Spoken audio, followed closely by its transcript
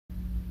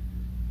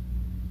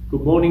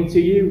Good morning to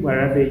you,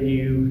 wherever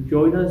you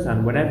join us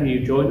and whenever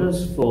you join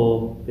us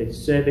for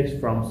this service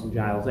from St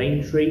Giles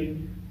Aintree,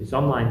 this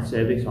online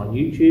service on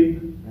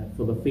YouTube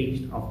for the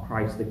Feast of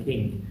Christ the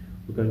King.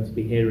 We're going to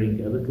be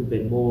hearing a little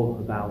bit more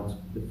about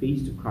the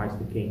Feast of Christ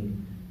the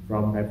King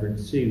from Rev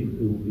Sue,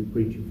 who will be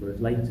preaching for us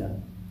later.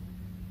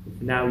 But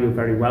for now, you're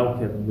very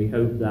welcome, and we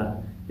hope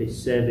that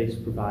this service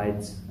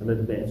provides a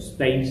little bit of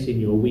space in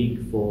your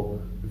week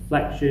for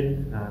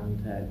reflection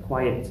and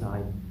quiet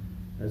time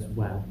as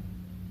well.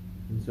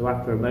 And so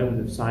after a moment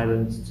of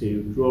silence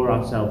to draw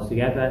ourselves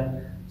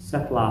together,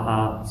 settle our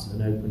hearts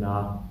and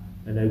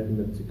open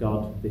them to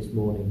God this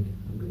morning,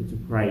 I'm going to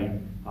pray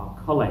our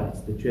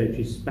collect, the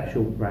Church's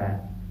special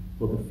prayer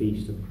for the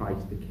Feast of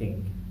Christ the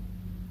King.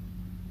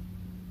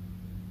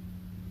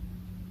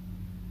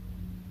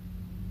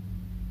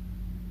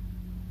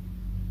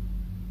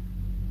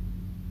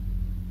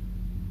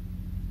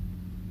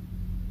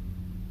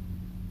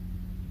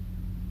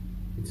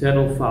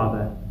 Eternal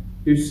Father,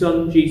 whose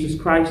Son, Jesus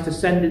Christ,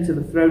 ascended to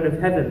the throne of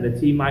heaven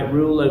that he might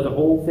rule over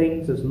all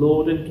things as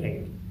Lord and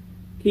King,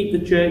 keep the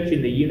Church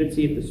in the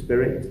unity of the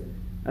Spirit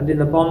and in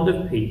the bond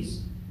of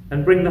peace,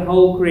 and bring the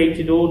whole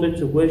created order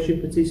to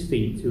worship at his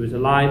feet, who is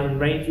alive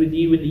and reigns with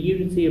you in the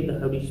unity of the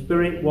Holy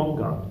Spirit, one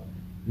God,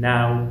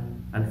 now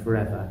and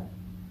forever.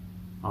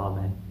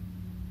 Amen.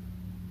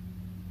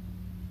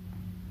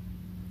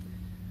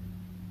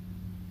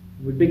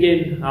 We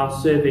begin our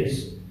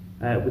service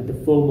with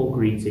the formal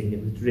greeting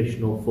in the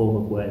traditional form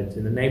of words.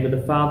 In the name of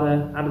the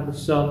Father, and of the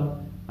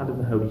Son, and of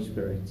the Holy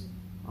Spirit.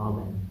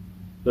 Amen.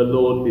 The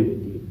Lord be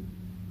with you,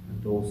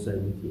 and also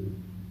with you.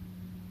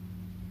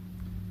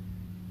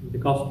 In the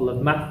Gospel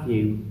of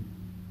Matthew,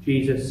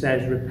 Jesus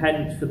says,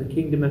 "Repent, for the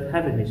kingdom of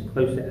heaven is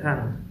close at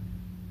hand."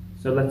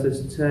 So let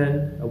us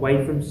turn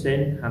away from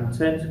sin and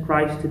turn to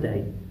Christ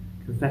today,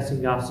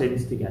 confessing our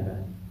sins together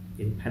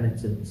in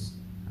penitence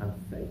and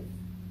faith.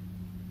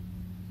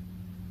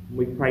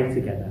 We pray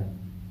together.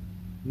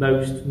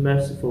 Most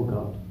merciful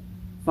God,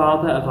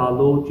 Father of our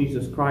Lord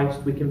Jesus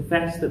Christ, we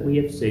confess that we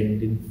have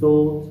sinned in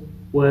thought,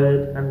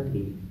 word and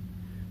deed.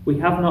 We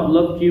have not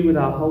loved you with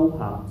our whole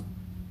heart.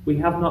 We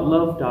have not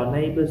loved our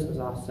neighbours as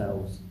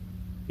ourselves.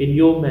 In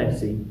your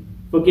mercy,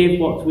 forgive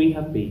what we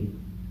have been.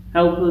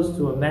 Help us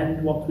to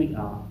amend what we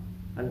are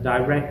and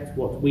direct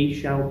what we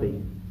shall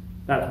be,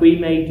 that we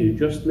may do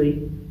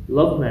justly,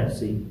 love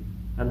mercy,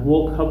 and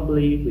walk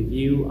humbly with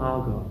you,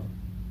 our God.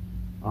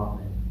 Amen.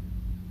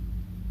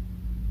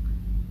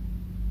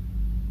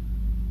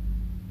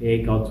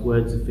 Hear God's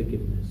words of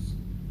forgiveness.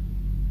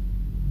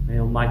 May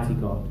Almighty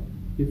God,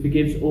 who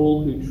forgives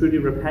all who truly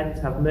repent,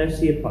 have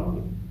mercy upon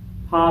you,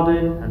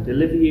 pardon and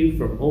deliver you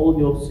from all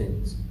your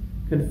sins,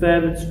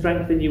 confirm and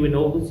strengthen you in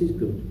all that is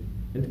good,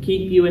 and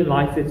keep you in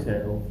life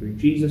eternal through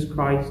Jesus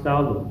Christ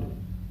our Lord.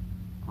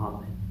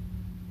 Amen.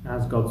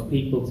 As God's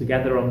people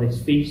together on this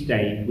feast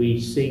day, we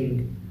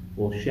sing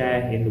or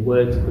share in the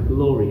words of the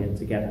Gloria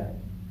together.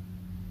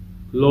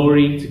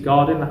 Glory to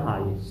God in the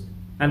highest,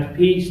 and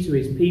peace to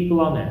his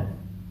people on earth.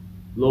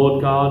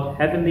 Lord God,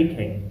 heavenly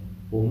King,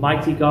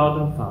 almighty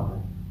God and Father,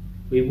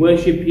 we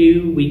worship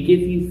you, we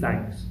give you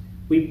thanks,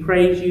 we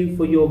praise you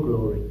for your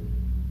glory.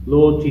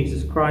 Lord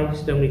Jesus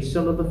Christ, only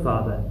Son of the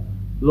Father,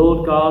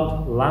 Lord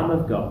God, Lamb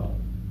of God,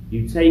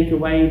 you take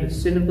away the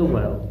sin of the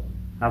world,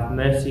 have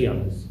mercy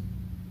on us.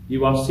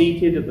 You are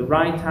seated at the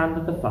right hand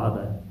of the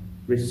Father,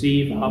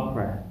 receive our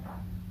prayer.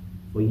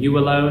 For you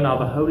alone are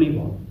the Holy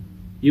One,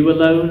 you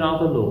alone are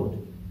the Lord,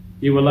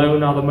 you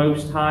alone are the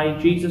Most High,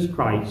 Jesus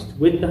Christ,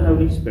 with the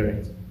Holy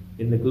Spirit,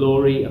 in the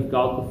glory of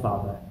God the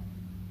Father.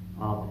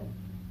 Amen.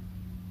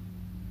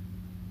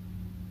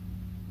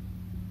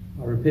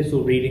 Our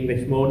epistle reading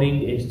this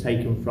morning is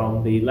taken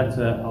from the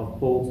letter of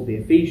Paul to the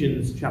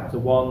Ephesians, chapter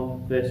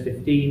 1, verse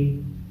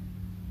 15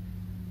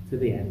 to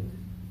the end.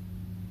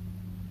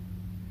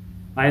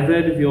 I have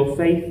heard of your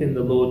faith in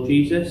the Lord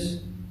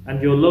Jesus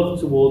and your love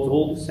towards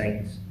all the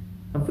saints,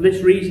 and for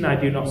this reason I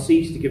do not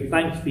cease to give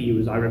thanks for you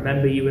as I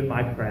remember you in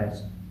my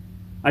prayers.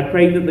 I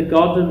pray that the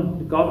God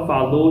of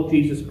our Lord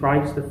Jesus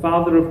Christ, the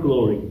Father of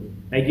glory,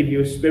 may give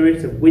you a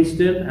spirit of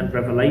wisdom and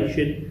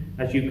revelation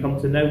as you come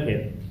to know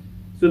him,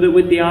 so that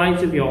with the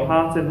eyes of your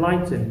heart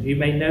enlightened you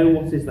may know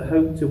what is the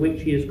hope to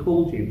which he has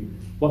called you,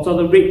 what are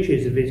the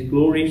riches of his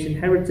glorious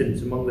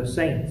inheritance among the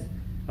saints,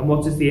 and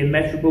what is the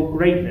immeasurable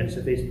greatness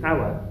of his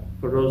power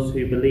for us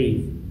who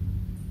believe,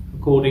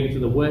 according to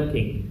the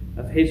working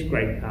of his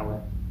great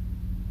power.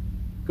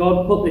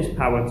 God put this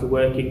power to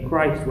work in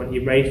Christ when he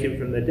raised him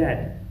from the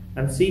dead,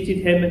 and seated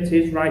him at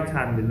his right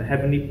hand in the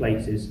heavenly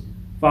places,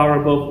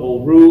 far above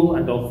all rule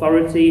and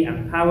authority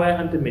and power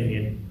and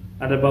dominion,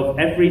 and above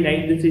every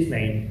name that is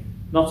named,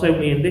 not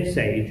only in this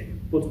age,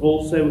 but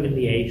also in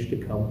the age to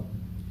come.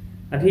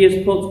 And he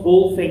has put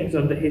all things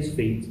under his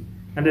feet,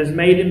 and has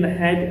made him the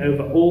head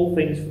over all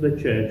things for the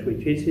church,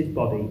 which is his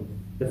body,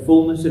 the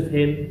fullness of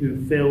him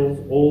who fills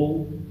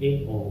all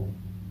in all.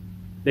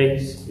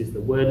 This is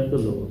the word of the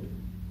Lord.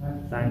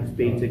 Thanks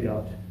be to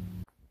God.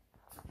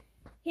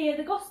 Hear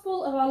the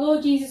gospel of our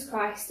Lord Jesus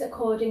Christ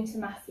according to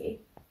Matthew.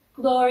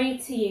 Glory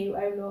to you,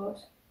 O Lord.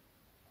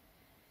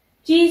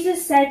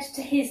 Jesus said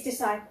to his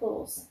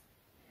disciples,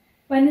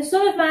 "When the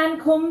Son of Man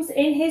comes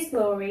in his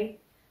glory,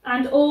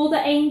 and all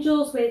the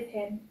angels with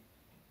him,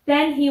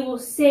 then he will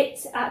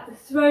sit at the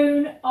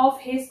throne of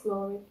his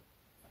glory.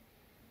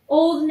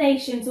 All the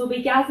nations will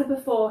be gathered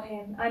before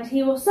him, and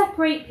he will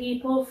separate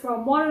people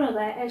from one another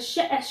as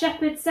a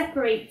shepherd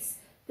separates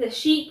the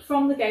sheep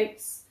from the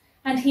goats,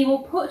 and he will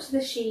put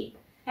the sheep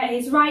at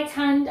his right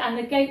hand and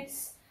the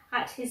goats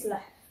at his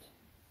left.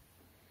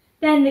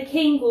 Then the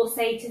king will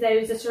say to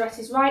those that are at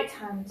his right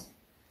hand,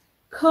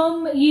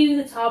 'Come, you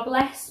that are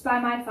blessed by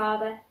my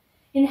Father,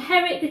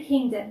 inherit the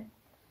kingdom,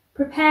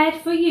 prepared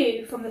for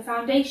you from the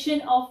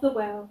foundation of the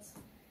world.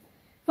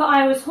 For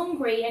I was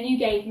hungry, and you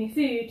gave me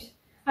food.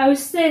 I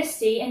was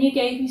thirsty, and you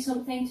gave me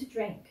something to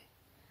drink.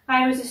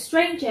 I was a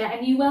stranger,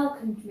 and you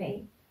welcomed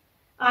me.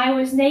 I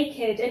was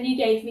naked, and you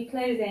gave me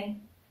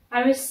clothing.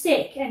 I was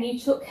sick, and you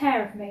took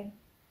care of me.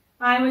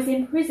 I was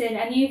in prison,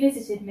 and you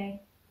visited me.'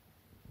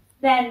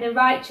 Then the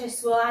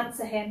righteous will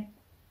answer him,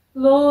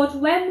 'Lord,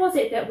 when was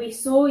it that we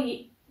saw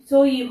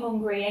you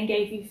hungry and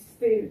gave you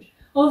food,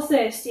 or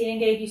thirsty and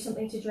gave you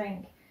something to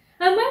drink?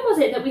 And when was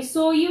it that we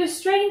saw you a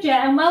stranger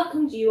and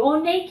welcomed you,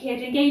 or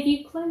naked and gave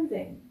you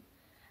clothing?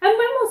 And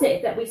when was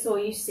it that we saw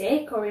you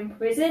sick or in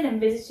prison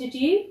and visited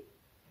you?'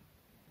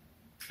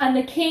 And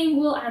the king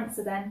will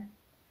answer them,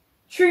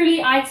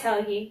 'Truly I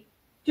tell you,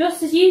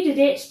 just as you did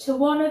it to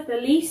one of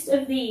the least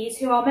of these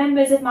who are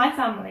members of my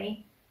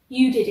family,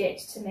 you did it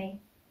to me.'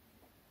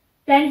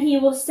 Then he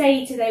will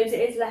say to those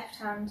at his left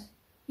hand,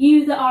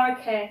 'You that are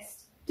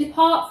accursed,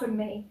 depart from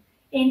me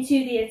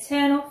into the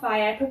eternal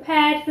fire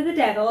prepared for the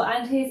devil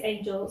and his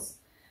angels.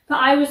 For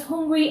I was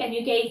hungry, and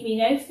you gave me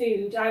no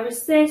food. I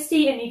was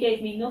thirsty, and you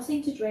gave me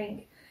nothing to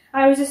drink.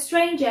 I was a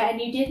stranger,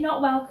 and you did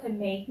not welcome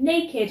me.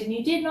 Naked, and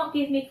you did not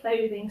give me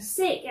clothing.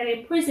 Sick and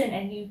in prison,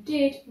 and you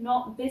did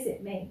not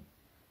visit me.'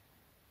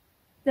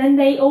 Then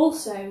they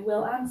also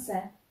will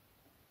answer,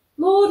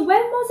 'Lord,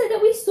 when was it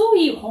that we saw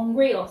you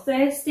hungry or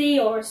thirsty,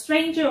 or a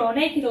stranger or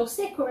naked or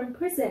sick or in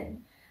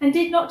prison, and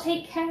did not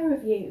take care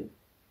of you?'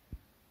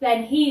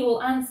 Then he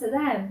will answer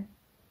them,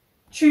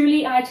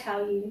 'Truly I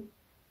tell you,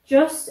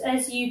 just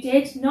as you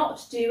did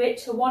not do it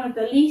to one of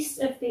the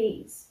least of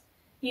these,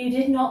 you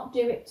did not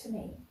do it to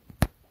me.'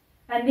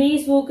 And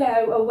these will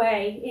go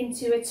away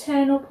into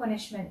eternal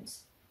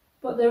punishment,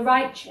 but the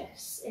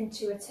righteous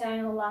into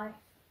eternal life.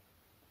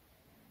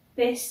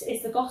 This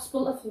is the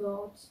gospel of the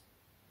Lord.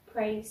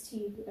 Praise to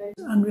you, O Lord."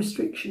 And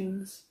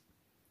restrictions.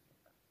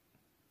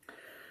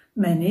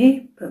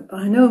 Many, but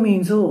by no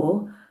means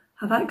all,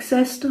 have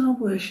accessed our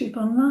worship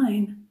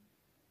online,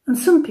 and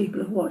some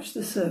people have watched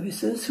the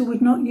services who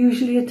would not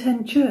usually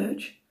attend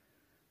church,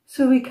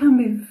 so we can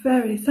be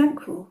very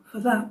thankful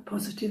for that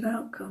positive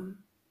outcome.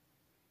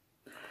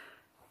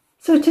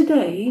 So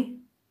today,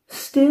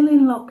 still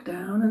in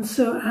lockdown and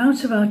so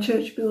out of our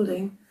church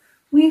building,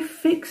 we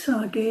fix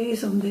our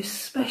gaze on this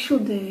special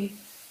day,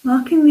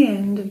 marking the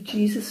end of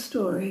Jesus'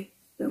 story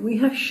that we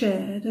have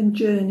shared and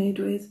journeyed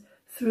with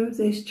through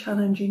this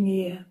challenging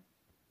year.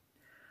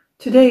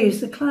 Today is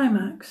the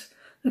climax,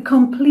 the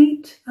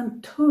complete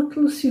and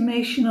total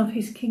summation of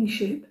his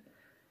kingship,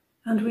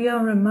 and we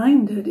are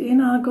reminded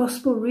in our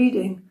gospel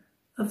reading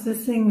of the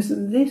things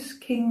that this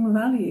king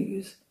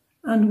values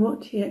and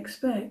what he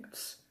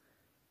expects,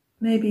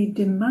 maybe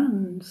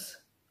demands,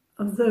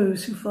 of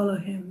those who follow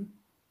him.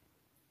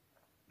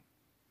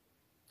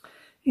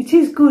 It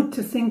is good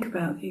to think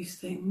about these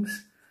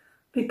things,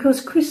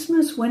 because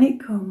Christmas, when it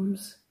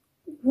comes,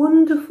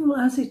 wonderful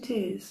as it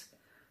is,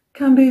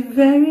 can be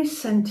very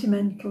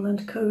sentimental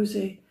and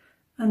cosy,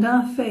 and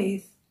our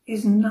faith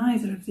is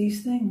neither of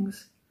these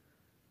things.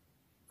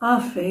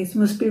 Our faith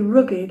must be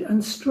rugged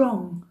and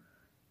strong,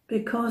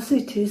 because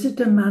it is a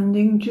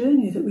demanding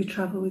journey that we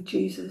travel with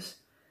Jesus,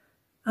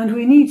 and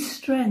we need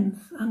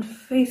strength and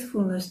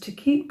faithfulness to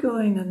keep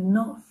going and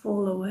not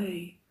fall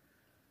away.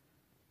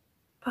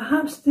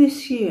 Perhaps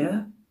this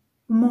year,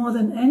 more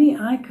than any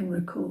I can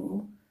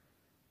recall,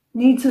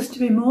 needs us to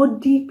be more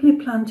deeply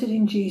planted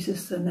in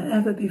Jesus than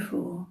ever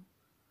before,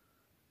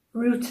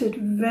 rooted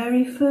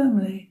very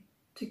firmly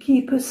to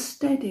keep us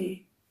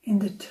steady in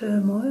the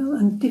turmoil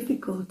and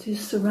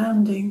difficulties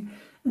surrounding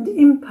and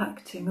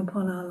impacting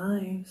upon our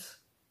lives.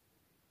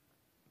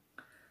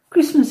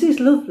 Christmas is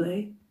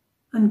lovely,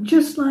 and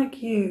just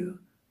like you,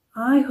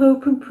 I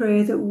hope and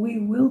pray that we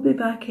will be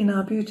back in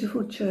our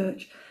beautiful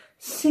church,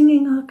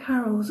 singing our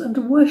carols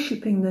and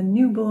worshipping the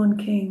newborn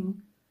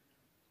King.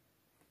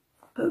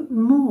 But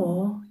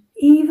more,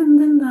 even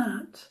than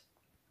that,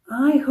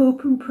 I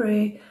hope and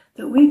pray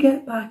that we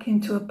get back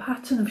into a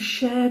pattern of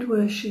shared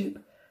worship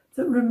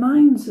that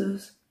reminds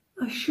us,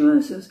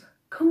 assures us,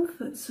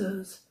 comforts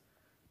us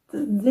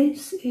that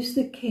this is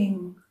the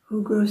King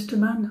who grows to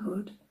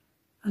manhood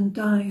and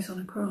dies on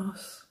a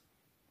cross.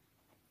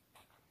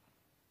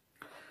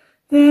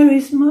 There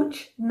is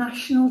much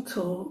national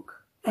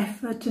talk,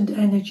 effort and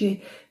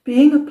energy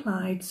being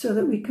applied so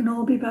that we can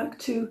all be back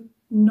to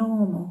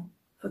normal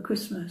for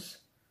Christmas.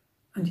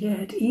 And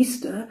yet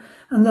Easter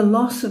and the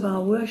loss of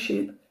our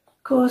worship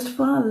caused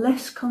far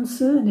less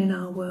concern in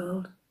our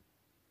world.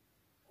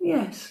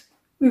 Yes,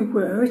 we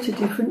were at a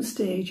different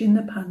stage in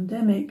the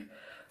pandemic,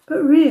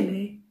 but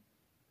really,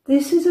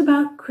 this is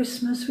about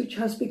Christmas, which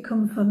has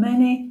become for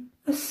many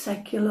a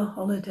secular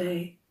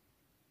holiday.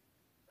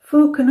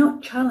 Folk are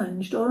not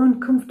challenged or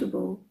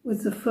uncomfortable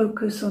with the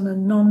focus on a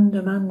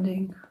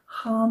non-demanding,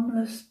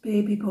 harmless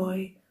baby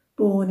boy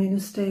born in a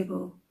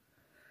stable.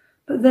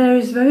 But there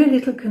is very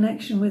little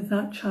connection with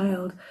that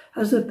child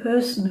as the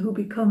person who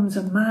becomes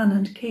a man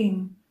and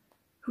king,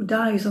 who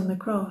dies on the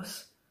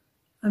cross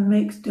and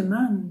makes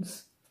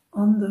demands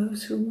on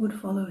those who would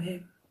follow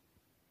him.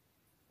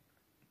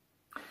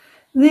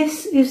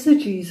 This is the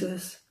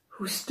Jesus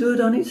who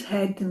stood on its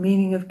head the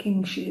meaning of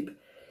kingship,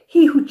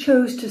 he who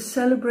chose to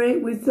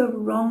celebrate with the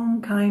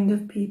wrong kind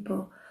of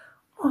people,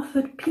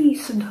 offered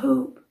peace and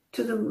hope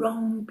to the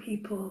wrong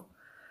people,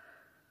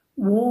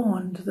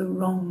 warned the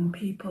wrong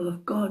people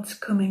of God's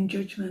coming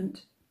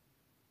judgment.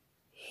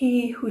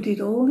 He who did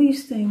all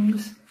these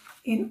things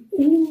in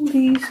all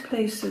these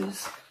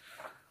places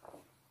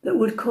that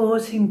would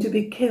cause him to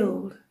be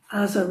killed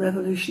as a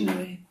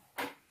revolutionary.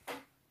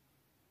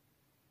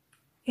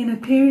 In a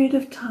period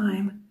of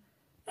time,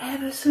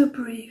 ever so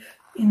brief,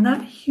 in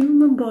that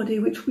human body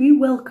which we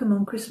welcome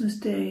on Christmas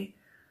Day,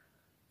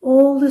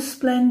 all the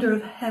splendour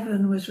of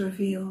heaven was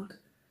revealed.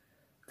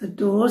 The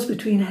doors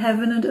between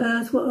heaven and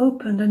earth were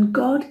opened, and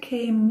God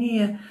came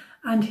near,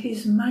 and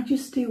his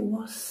majesty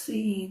was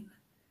seen.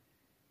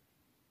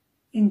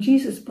 In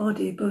Jesus'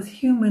 body, both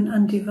human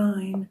and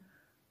divine,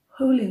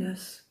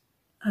 holiness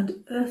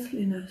and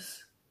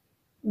earthliness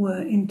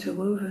were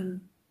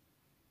interwoven.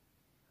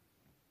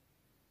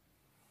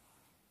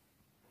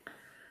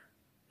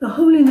 The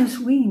holiness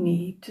we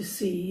need to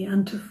see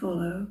and to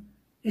follow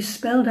is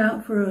spelled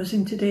out for us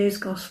in today's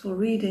Gospel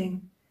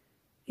reading.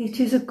 It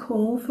is a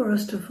call for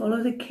us to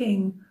follow the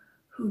King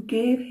who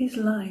gave his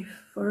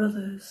life for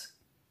others.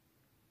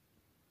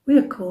 We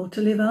are called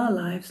to live our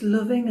lives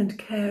loving and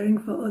caring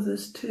for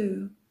others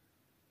too.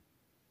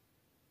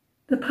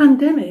 The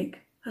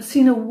pandemic has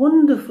seen a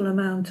wonderful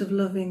amount of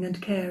loving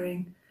and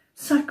caring,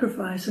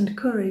 sacrifice and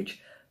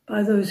courage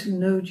by those who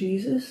know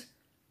Jesus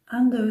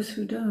and those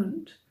who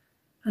don't.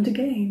 And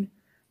again,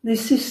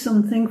 this is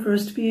something for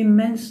us to be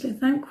immensely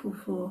thankful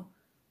for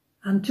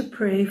and to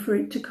pray for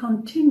it to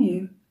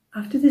continue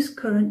after this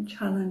current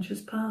challenge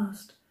has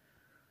passed.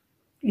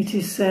 It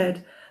is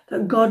said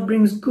that God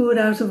brings good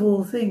out of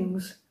all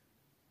things.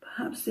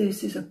 Perhaps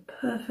this is a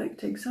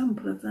perfect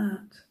example of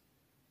that.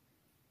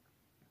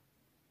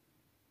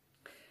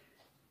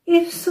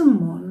 If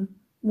someone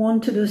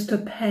wanted us to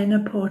pen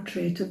a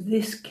portrait of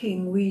this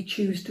King we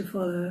choose to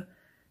follow,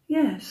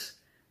 yes,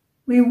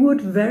 we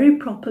would very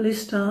properly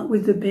start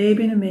with the babe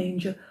in a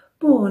manger,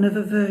 born of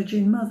a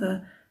virgin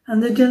mother,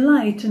 and the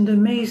delight and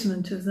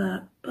amazement of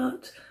that.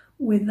 But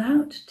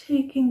without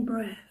taking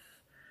breath,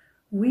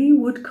 we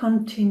would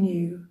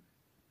continue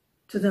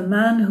to the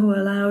man who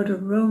allowed a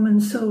Roman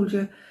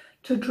soldier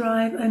to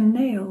drive a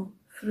nail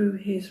through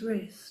his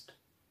wrist,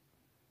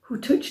 who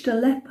touched a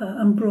leper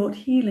and brought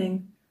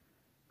healing,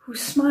 who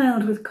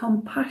smiled with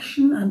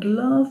compassion and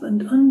love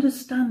and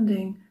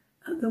understanding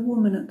at the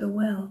woman at the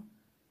well,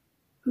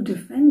 who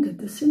defended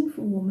the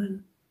sinful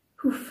woman,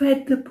 who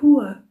fed the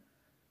poor,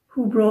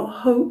 who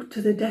brought hope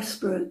to the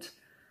desperate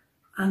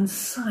and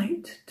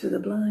sight to the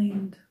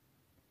blind.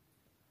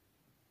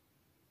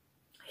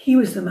 He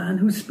was the man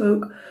who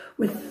spoke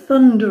with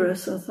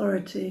thunderous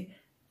authority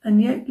and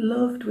yet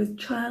loved with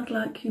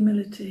childlike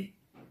humility.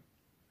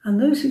 And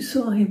those who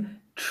saw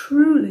him,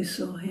 truly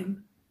saw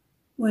him,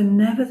 were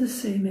never the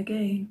same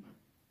again.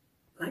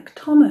 Like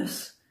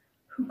Thomas,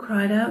 who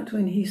cried out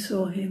when he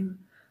saw him,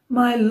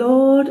 "My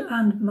Lord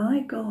and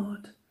my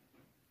God,"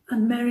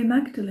 and Mary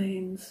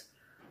Magdalene's,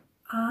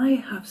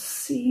 "I have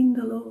seen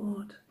the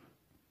Lord."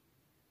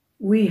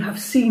 "We have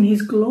seen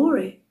his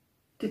glory,"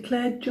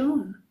 declared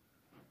John.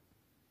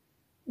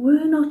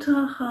 Were not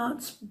our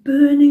hearts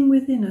burning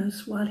within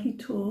us while he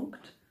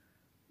talked?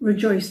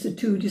 Rejoiced the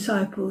two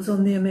disciples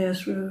on the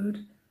Emmaus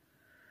road.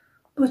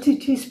 But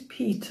it is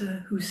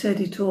Peter who said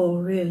it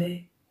all,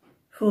 really,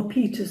 for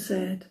Peter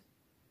said,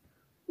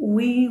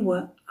 "We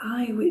were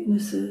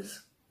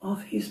eyewitnesses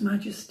of his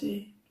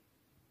majesty."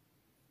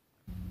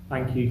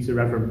 Thank you to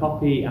Reverend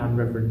Poppy and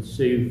Reverend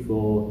Sue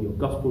for your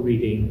Gospel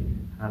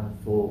reading and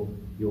for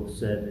your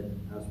sermon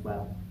as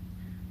well.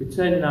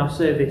 Returning our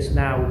service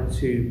now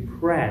to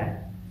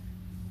prayer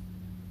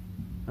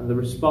and the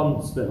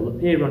response that will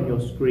appear on your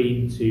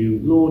screen to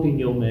 "Lord, in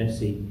your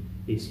mercy"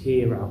 is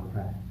 "Hear our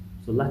prayer."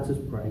 So let us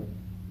pray.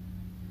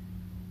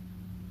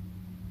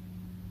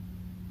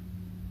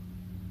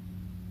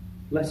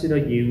 Blessed are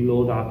you,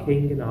 Lord, our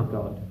King and our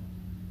God,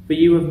 for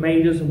you have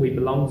made us and we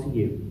belong to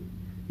you.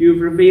 You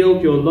have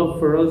revealed your love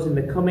for us in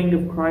the coming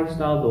of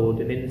Christ our Lord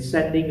and in the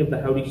sending of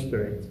the Holy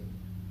Spirit.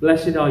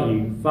 Blessed are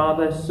you,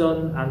 Father,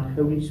 Son, and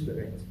Holy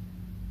Spirit.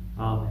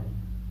 Amen.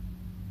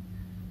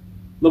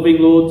 Loving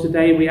Lord,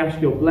 today we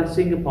ask your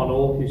blessing upon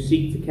all who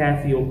seek to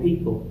care for your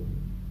people.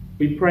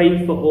 We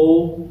pray for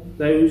all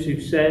those who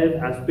serve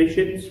as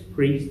bishops,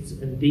 priests,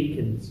 and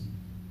deacons,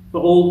 for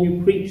all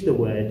who preach the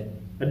word,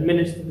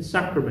 administer the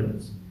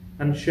sacraments,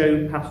 and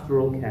show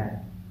pastoral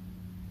care.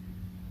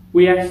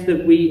 We ask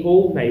that we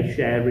all may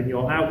share in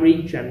your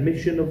outreach and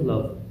mission of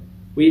love.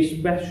 We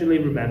especially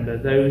remember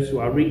those who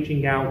are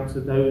reaching out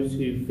to those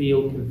who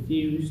feel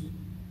confused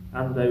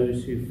and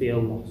those who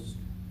feel lost.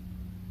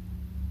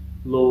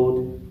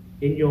 Lord,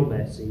 in your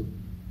mercy,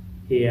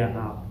 hear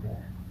our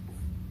prayer.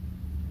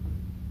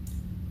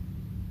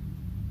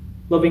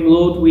 Loving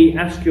Lord, we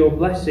ask your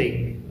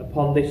blessing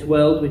upon this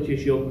world which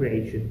is your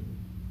creation.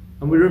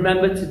 And we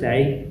remember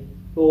today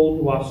all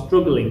who are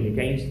struggling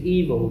against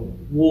evil,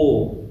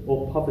 war,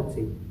 or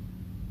poverty.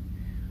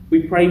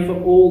 We pray for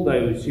all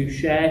those who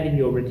share in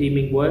your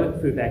redeeming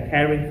work through their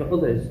caring for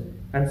others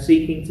and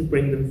seeking to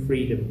bring them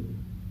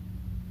freedom.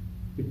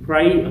 We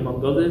pray,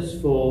 among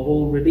others, for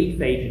all relief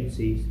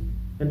agencies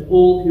and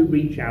all who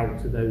reach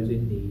out to those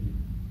in need.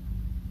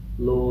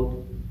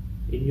 Lord,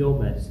 in your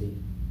mercy,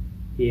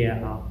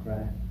 hear our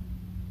prayer.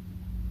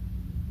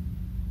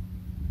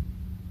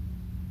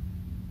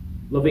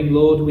 Loving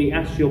Lord, we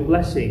ask your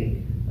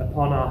blessing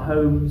upon our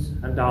homes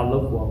and our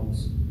loved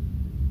ones.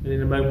 And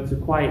in a moment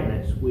of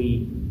quietness,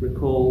 we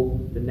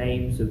recall the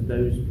names of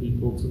those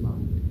people to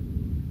mind.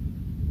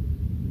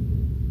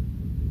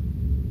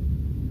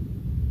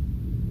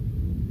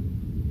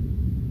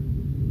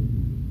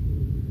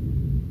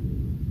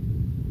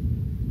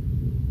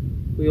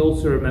 We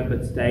also remember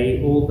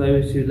today all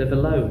those who live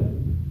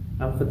alone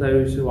and for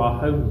those who are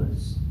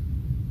homeless.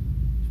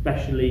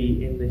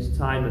 Especially in this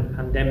time of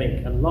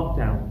pandemic and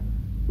lockdown,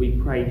 we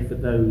pray for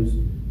those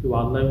who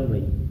are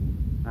lonely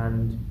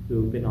and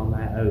who have been on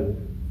their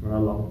own for a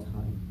long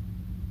time.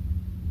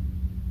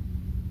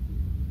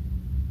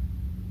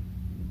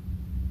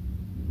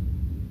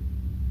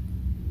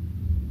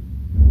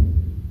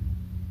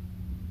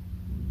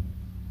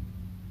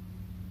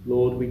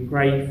 Lord, we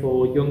pray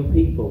for young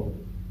people,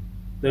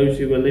 those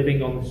who are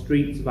living on the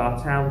streets of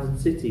our towns and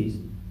cities,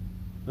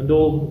 and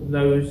all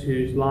those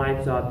whose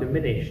lives are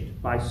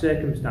diminished by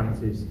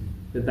circumstances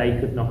that they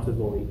could not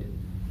avoid.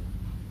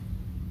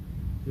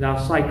 In our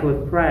cycle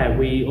of prayer,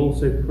 we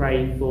also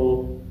pray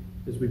for,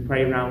 as we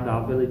pray around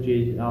our village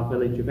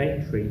of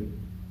Aintree,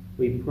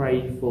 we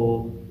pray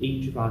for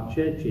each of our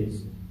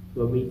churches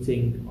who are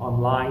meeting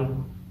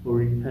online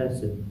or in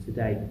person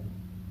today.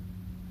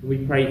 And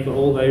we pray for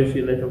all those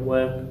who live and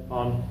work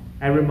on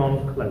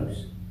Eremond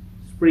Close,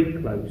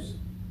 Sprigg Close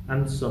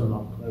and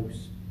Sunlock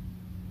Close.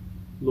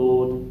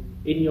 Lord,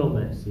 in your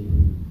mercy,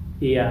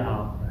 hear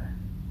our prayer.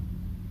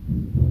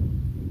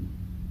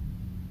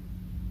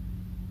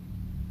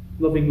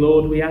 Loving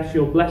Lord, we ask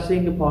your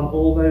blessing upon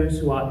all those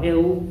who are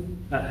ill,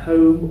 at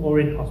home or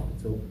in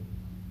hospital.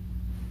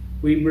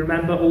 We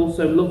remember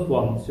also loved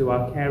ones who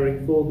are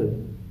caring for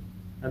them,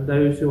 and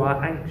those who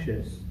are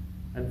anxious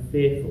and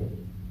fearful.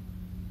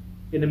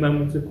 In a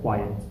moment of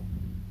quiet,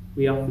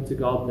 we offer to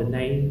God the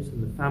names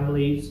and the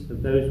families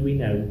of those we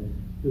know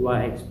who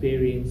are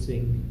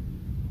experiencing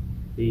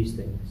these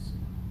things.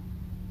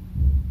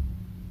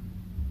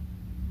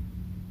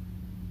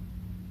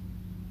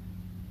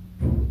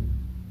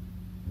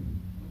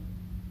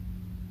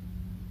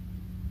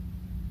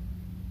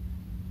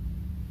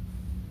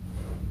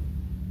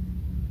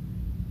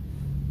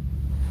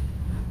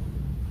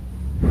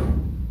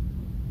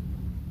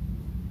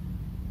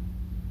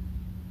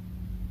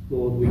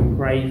 Lord, we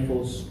pray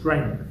for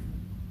strength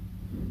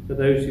for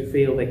those who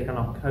feel they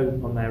cannot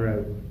cope on their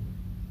own.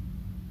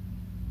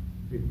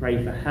 We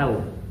pray for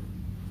help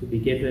to be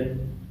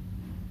given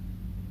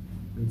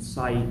and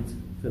sight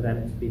for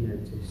them to be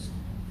noticed.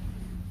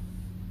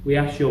 We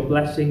ask your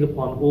blessing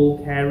upon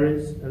all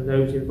carers and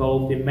those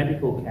involved in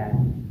medical care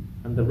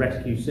and the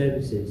rescue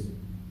services,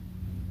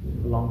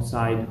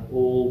 alongside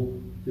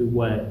all who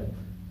work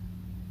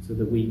so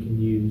that we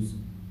can use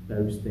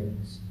those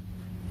things.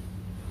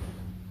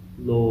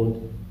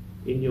 Lord,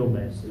 in your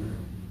mercy,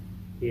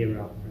 hear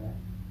our prayer.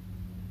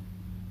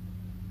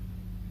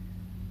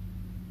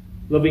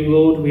 Loving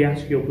Lord, we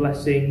ask your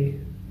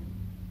blessing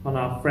on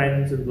our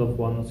friends and loved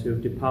ones who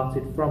have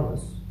departed from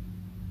us.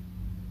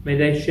 May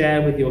they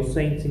share with your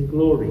saints in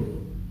glory.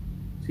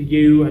 To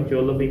you and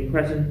your loving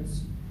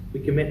presence,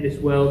 we commit this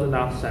world and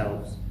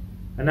ourselves,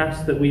 and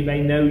ask that we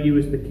may know you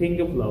as the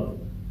King of love,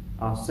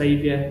 our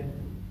Saviour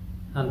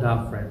and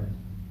our friend.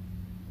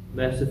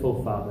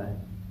 Merciful Father,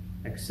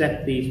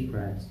 accept these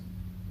prayers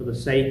for the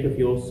sake of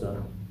your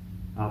Son,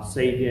 our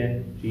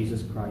Saviour,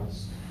 Jesus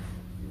Christ.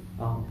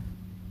 Amen.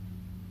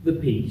 The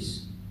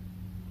peace.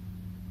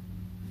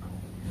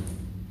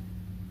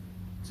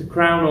 To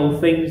crown all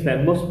things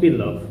there must be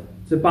love,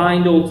 to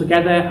bind all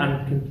together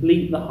and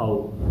complete the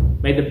whole.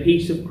 May the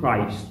peace of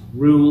Christ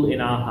rule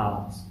in our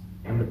hearts,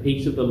 and the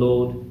peace of the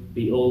Lord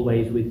be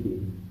always with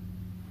you,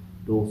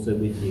 and also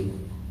with you.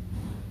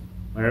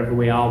 Wherever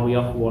we are, we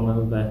offer one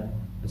another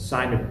a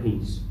sign of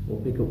peace, or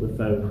pick up the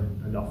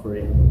phone and offer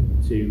it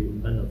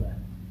to another.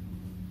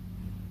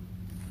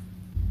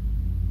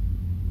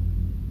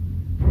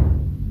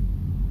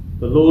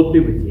 The Lord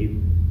be with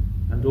you,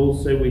 and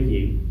also with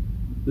you.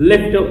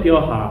 Lift up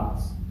your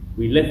hearts.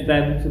 We lift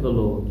them to the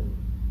Lord.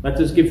 Let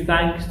us give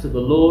thanks to the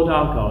Lord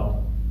our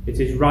God. It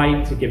is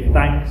right to give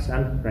thanks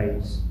and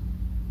praise.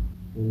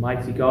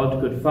 Almighty God,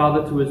 good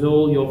Father to us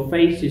all, your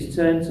face is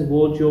turned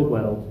towards your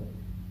world.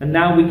 And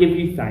now we give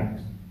you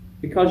thanks,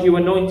 because you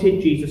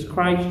anointed Jesus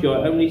Christ, your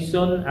only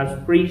Son,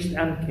 as priest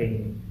and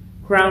king.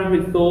 Crowned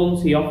with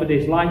thorns, he offered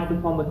his life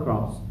upon the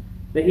cross,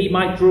 that he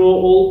might draw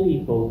all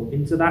people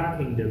into that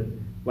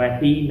kingdom where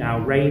he now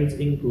reigns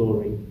in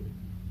glory.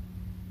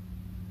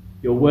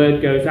 Your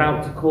word goes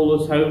out to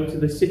call us home to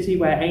the city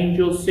where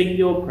angels sing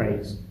your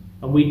praise,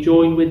 and we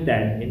join with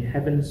them in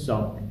heaven's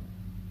song.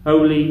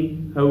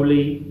 Holy,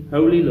 holy,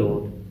 holy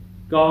Lord,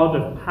 God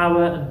of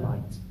power and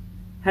might.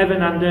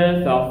 Heaven and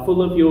earth are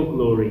full of your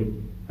glory.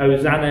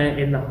 Hosanna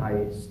in the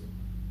highest.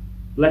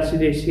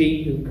 Blessed is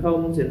he who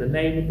comes in the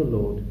name of the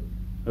Lord.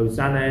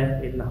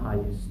 Hosanna in the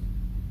highest.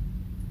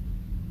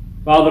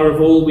 Father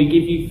of all, we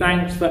give you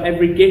thanks for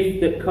every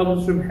gift that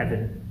comes from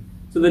heaven.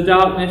 To the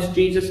darkness,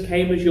 Jesus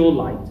came as your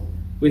light.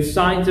 With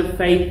signs of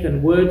faith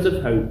and words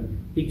of hope,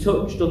 he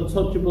touched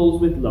untouchables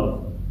with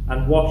love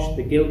and washed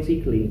the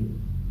guilty clean.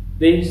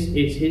 This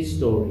is his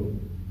story.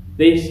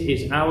 This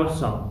is our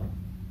song.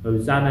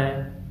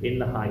 Hosanna in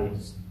the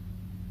highest.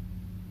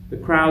 The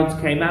crowds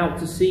came out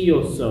to see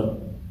your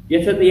Son,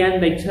 yet at the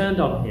end they turned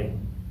on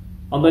him.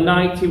 On the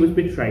night he was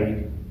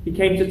betrayed, he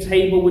came to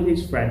table with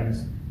his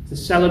friends to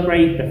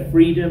celebrate the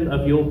freedom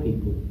of your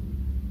people.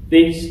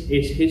 This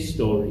is his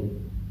story.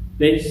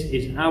 This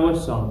is our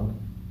song.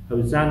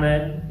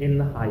 Hosanna in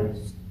the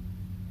highest.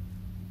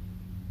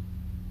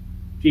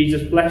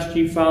 Jesus blessed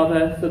you,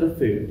 Father, for the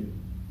food.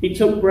 He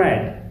took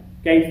bread,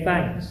 gave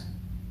thanks,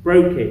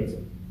 broke it,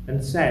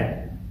 and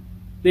said,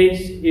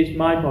 "This is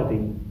my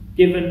body,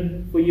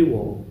 given for you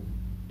all.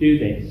 Do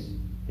this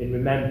in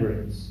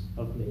remembrance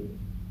of me."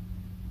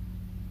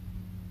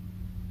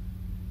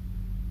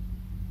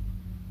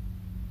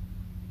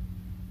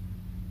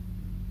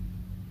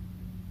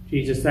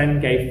 Jesus then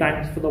gave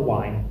thanks for the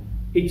wine.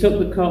 He took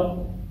the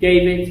cup,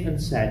 gave it,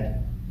 and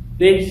said,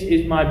 "This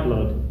is my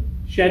blood,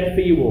 shed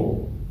for you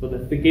all, for the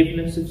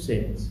forgiveness of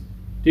sins.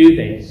 Do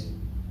this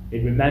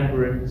in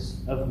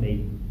remembrance of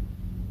me."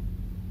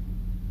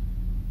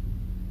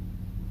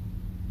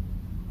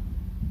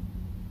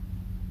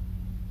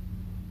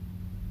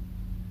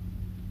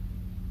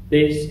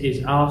 This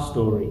is our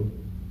story.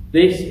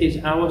 This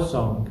is our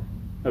song.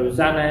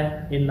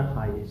 Hosanna in the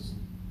highest.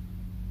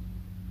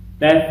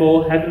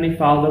 Therefore, Heavenly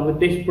Father,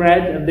 with this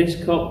bread and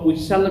this cup, we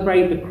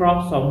celebrate the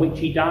cross on which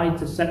he died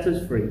to set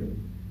us free.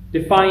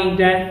 Defying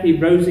death, he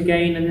rose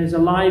again and is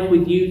alive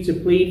with you to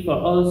plead for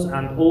us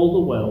and all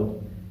the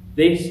world.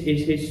 This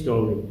is his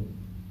story.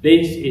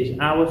 This is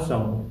our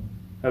song.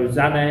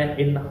 Hosanna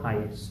in the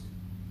highest.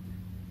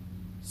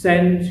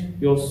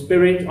 Send your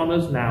Spirit on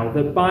us now,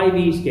 that by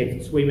these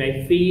gifts we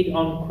may feed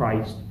on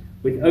Christ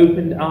with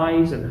opened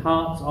eyes and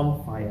hearts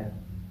on fire.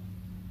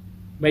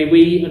 May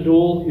we and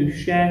all who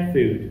share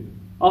food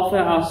offer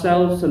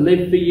ourselves to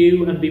live for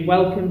you and be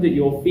welcomed at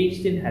your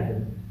feast in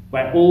heaven,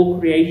 where all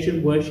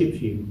creation worships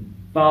you,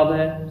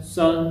 Father,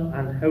 Son,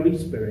 and Holy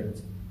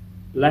Spirit.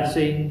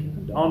 Blessing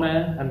and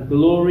honour and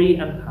glory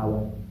and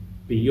power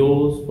be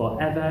yours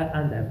forever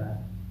and ever.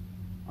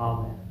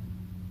 Amen.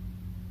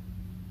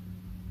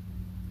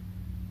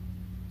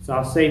 As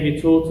our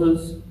Saviour taught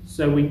us,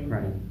 so we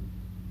pray.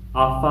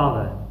 Our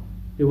Father,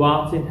 who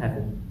art in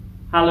heaven,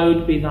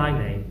 hallowed be thy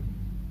name.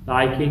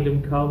 Thy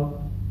kingdom come,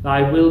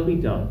 thy will be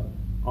done,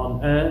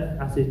 on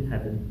earth as in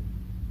heaven.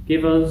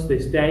 Give us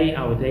this day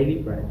our daily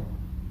bread,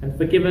 and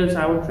forgive us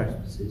our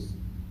trespasses,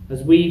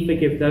 as we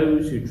forgive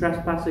those who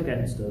trespass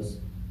against us.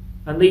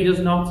 And lead us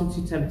not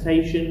into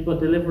temptation, but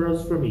deliver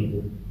us from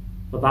evil.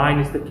 For thine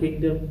is the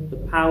kingdom, the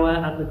power,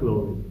 and the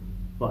glory,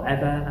 for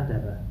ever and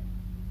ever.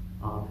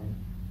 Amen.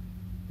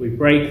 We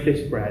break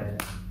this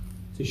bread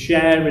to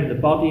share in the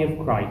body of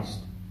Christ,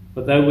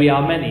 for though we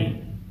are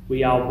many,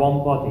 we are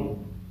one body,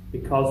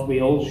 because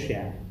we all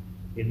share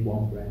in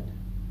one bread.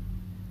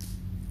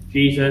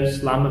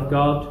 Jesus, Lamb of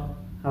God,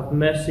 have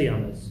mercy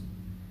on us.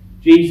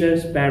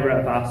 Jesus, bearer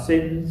of our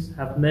sins,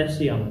 have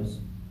mercy on us.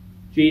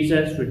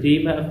 Jesus,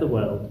 Redeemer of the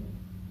world,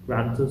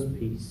 grant us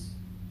peace.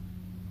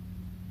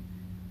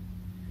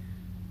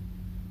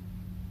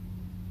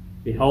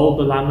 Behold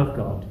the Lamb of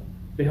God.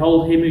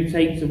 Behold him who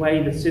takes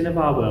away the sin of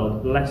our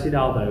world. Blessed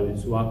are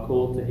those who are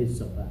called to his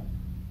supper.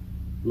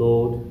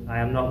 Lord, I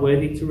am not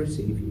worthy to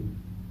receive you,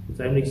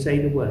 but only say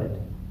the word,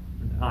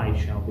 and I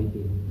shall be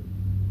healed.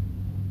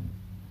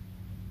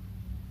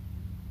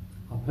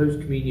 Our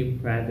post-communion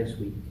prayer this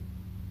week.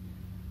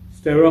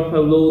 Stir up,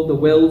 O Lord, the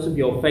wills of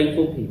your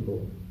faithful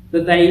people,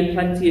 that they,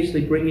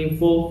 plenteously bringing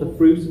forth the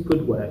fruits of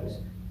good works,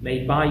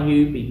 may by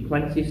you be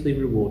plenteously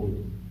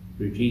rewarded,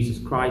 through Jesus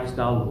Christ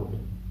our Lord.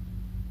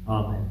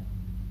 Amen.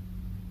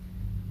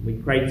 We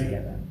pray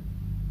together.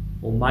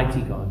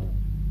 Almighty God,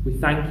 we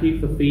thank you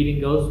for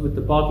feeding us with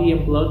the body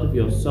and blood of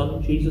your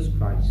Son, Jesus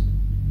Christ.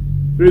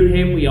 Through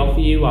him we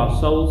offer you our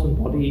souls and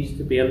bodies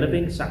to be a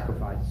living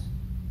sacrifice.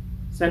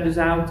 Send us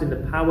out in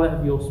the power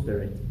of your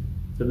Spirit,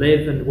 to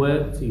live and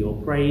work to your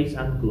praise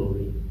and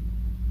glory.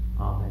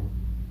 Amen.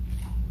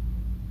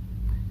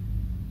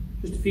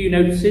 Just a few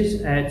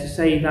notices to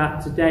say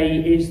that today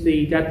is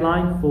the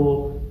deadline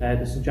for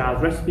the St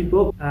Giles recipe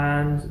book,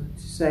 and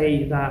to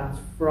say that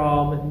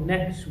from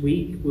next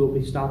week we'll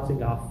be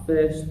starting our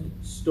first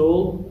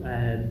stall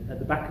at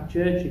the back of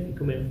church. If you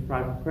come in for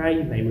private prayer,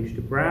 you may wish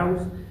to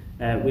browse.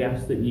 We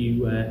ask that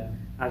you,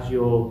 as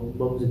your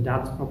mums and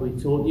dads probably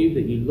taught you,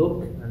 that you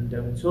look and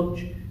don't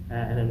touch,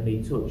 and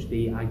only touch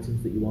the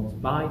items that you want to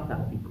buy. That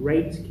would be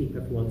great to keep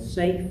everyone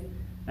safe.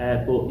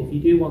 But if you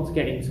do want to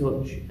get in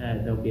touch,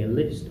 there'll be a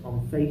list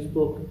on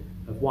Facebook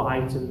of what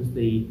items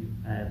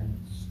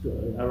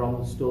are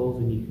on the stalls,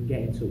 and you can get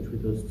in touch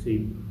with us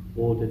to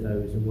order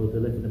those, and we'll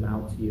deliver them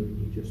out to you,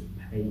 and you just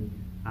pay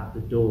at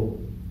the door.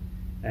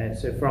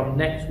 So from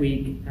next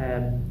week,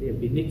 it'll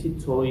be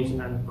knitted toys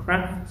and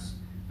crafts,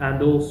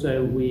 and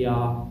also we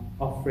are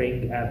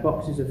offering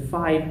boxes of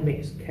 5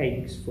 mixed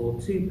cakes for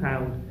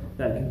 £2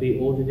 that can be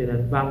ordered in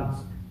advance,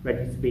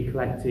 ready to be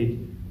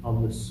collected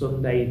on the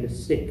Sunday the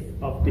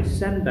 6th of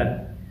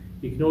December.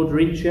 You can order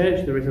in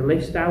church, there is a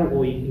list out,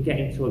 or you can get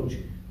in touch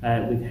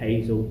with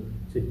Hazel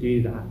to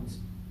do that.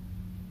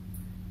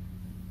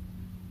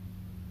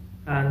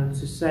 And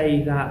to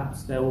say that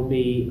there will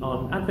be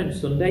on Advent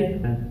Sunday,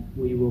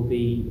 we will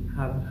be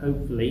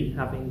hopefully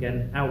having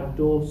an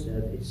outdoor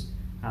service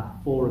at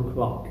 4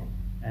 o'clock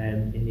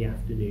in the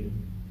afternoon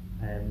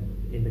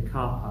in the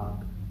car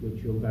park,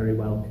 which you're very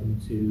welcome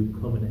to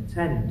come and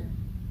attend.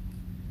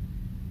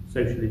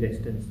 Socially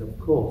distanced, of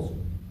course.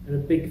 And a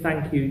big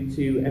thank you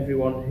to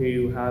everyone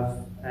who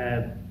have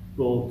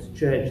brought to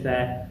church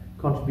their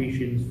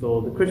contributions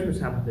for the Christmas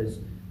hampers,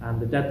 and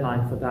the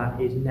deadline for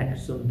that is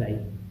next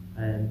Sunday.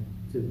 And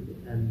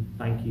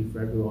thank you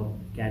for everyone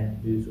again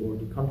who's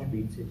already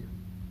contributed.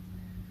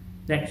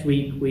 Next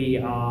week we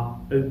are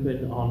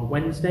open on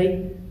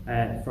Wednesday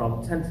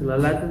from 10 till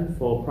 11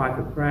 for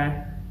private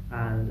prayer,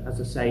 and as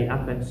I say,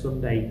 Advent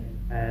Sunday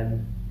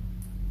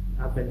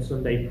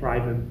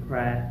private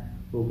prayer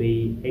will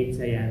be 8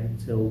 AM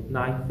till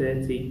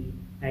 9:30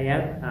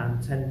 AM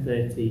and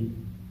 10:30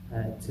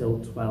 till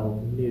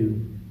 12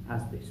 noon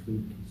as this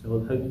week.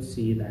 So I hope to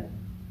see you then,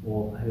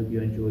 or I hope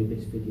you enjoyed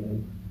this video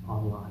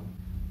online.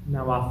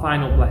 Now our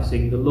final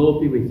blessing, the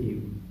Lord be with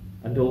you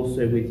and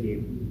also with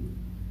you.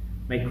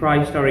 May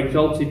Christ our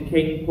exalted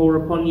King pour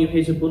upon you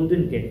his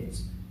abundant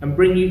gifts and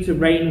bring you to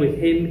reign with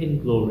him in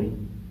glory.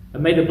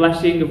 And may the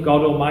blessing of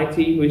God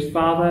Almighty, who is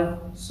Father,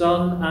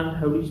 Son and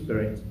Holy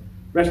Spirit,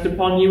 rest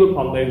upon you,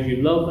 upon those you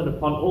love, and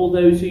upon all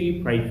those who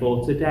you pray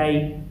for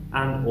today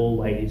and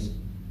always.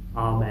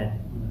 Amen.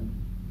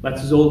 Let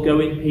us all go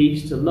in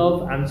peace to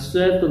love and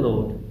serve the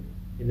Lord.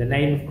 In the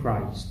name of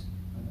Christ.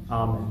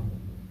 Amen.